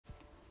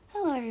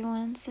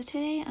everyone, so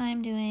today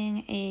I'm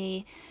doing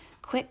a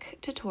quick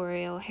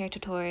hair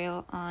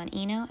tutorial on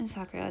Ino and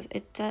Sakura's.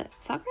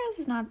 Sakura's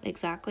is not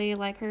exactly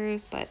like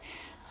hers, but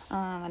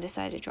I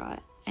decided to draw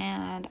it.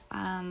 And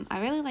I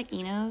really like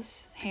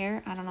Ino's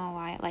hair. I don't know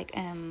why. Like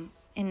in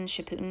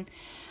Shippuden,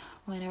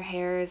 when her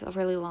hair is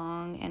really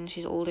long and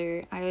she's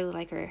older, I really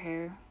like her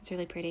hair. It's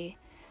really pretty.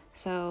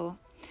 So,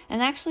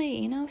 and actually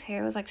Ino's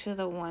hair was actually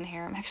the one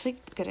hair I'm actually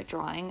good at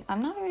drawing.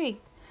 I'm not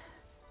very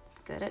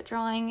good at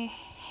drawing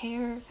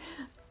hair.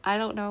 I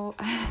don't know.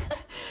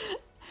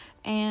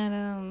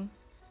 And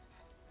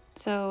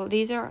so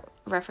these are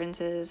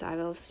references. I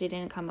obviously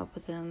didn't come up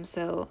with them,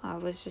 so I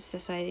was just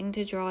deciding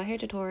to draw a hair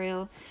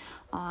tutorial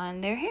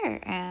on their hair,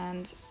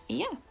 and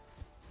yeah.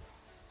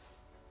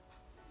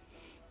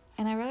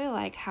 And I really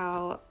like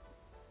how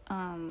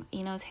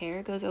Ino's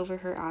hair goes over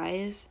her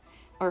eyes,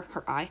 or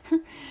her eye,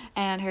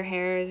 and her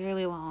hair is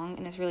really long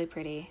and it's really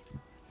pretty.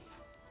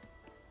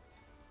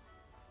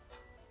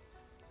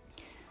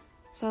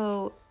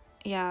 So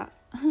yeah.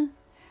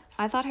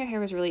 I thought her hair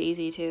was really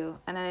easy too,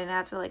 and I didn't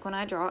have to, like, when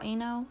I draw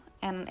Ino,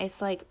 and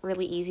it's like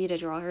really easy to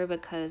draw her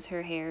because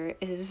her hair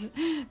is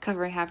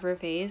covering half of her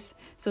face,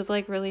 so it's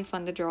like really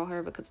fun to draw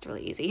her because it's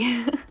really easy.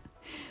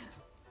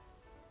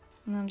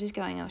 And I'm just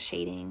going out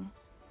shading,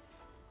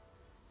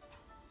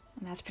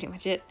 and that's pretty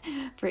much it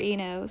for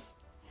Ino's.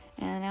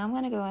 And now I'm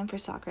gonna go in for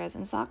Sakura's,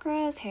 and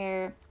Sakura's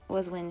hair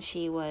was when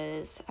she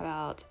was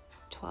about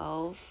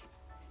 12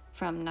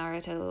 from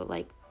Naruto,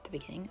 like the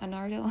beginning of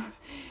Naruto,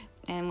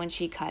 and when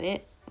she cut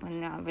it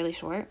when really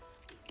short.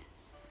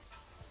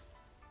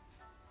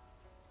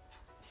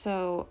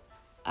 So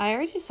I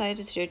already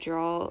decided to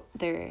draw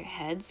their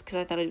heads because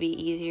I thought it'd be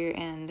easier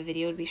and the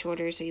video would be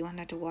shorter, so you wouldn't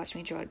have to watch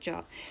me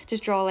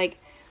just draw like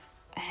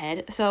a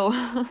head. So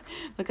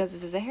because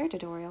this is a hair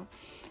tutorial.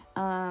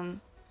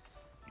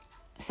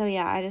 So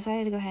yeah, I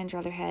decided to go ahead and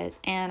draw their heads,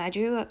 and I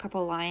drew a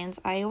couple lines.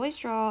 I always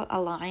draw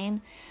a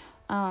line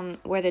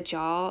where the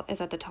jaw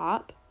is at the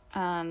top,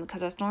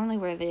 because that's normally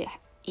where the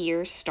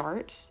ear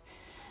starts.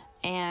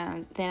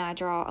 And then I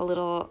draw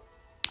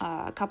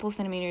a couple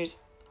centimeters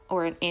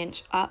or an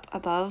inch up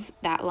above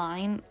that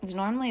line is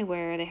normally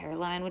where the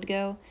hairline would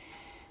go.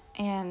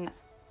 And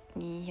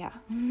yeah.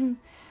 And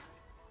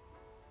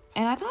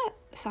I thought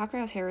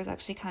Sakura's hair was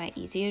actually kind of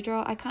easy to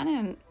draw.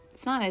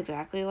 It's not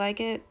exactly like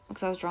it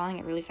because I was drawing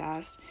it really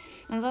fast.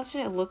 And I was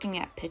actually looking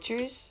at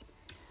pictures.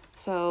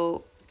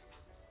 So,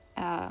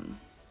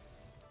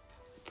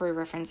 for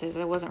references,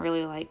 I wasn't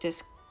really like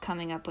just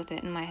coming up with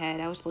it in my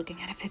head. I was looking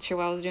at a picture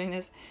while I was doing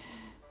this.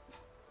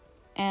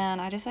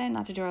 And I decided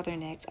not to draw their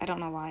necks. I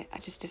don't know why. I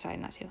just decided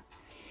not to.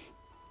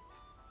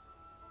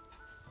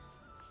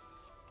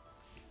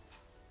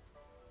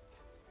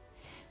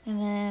 And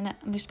then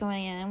I'm just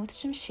going in with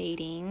some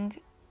shading.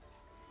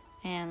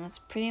 And that's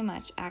pretty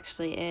much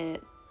actually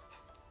it.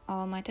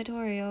 All my hair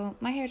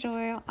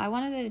tutorial. I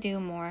wanted to do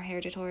more hair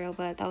tutorial,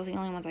 but that was the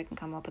only ones I can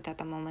come up with at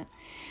the moment.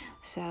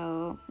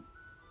 So,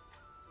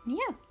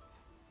 yeah.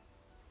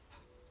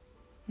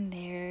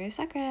 There's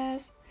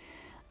Sakura's.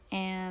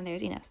 And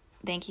there's Ino's.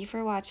 Thank you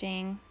for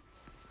watching.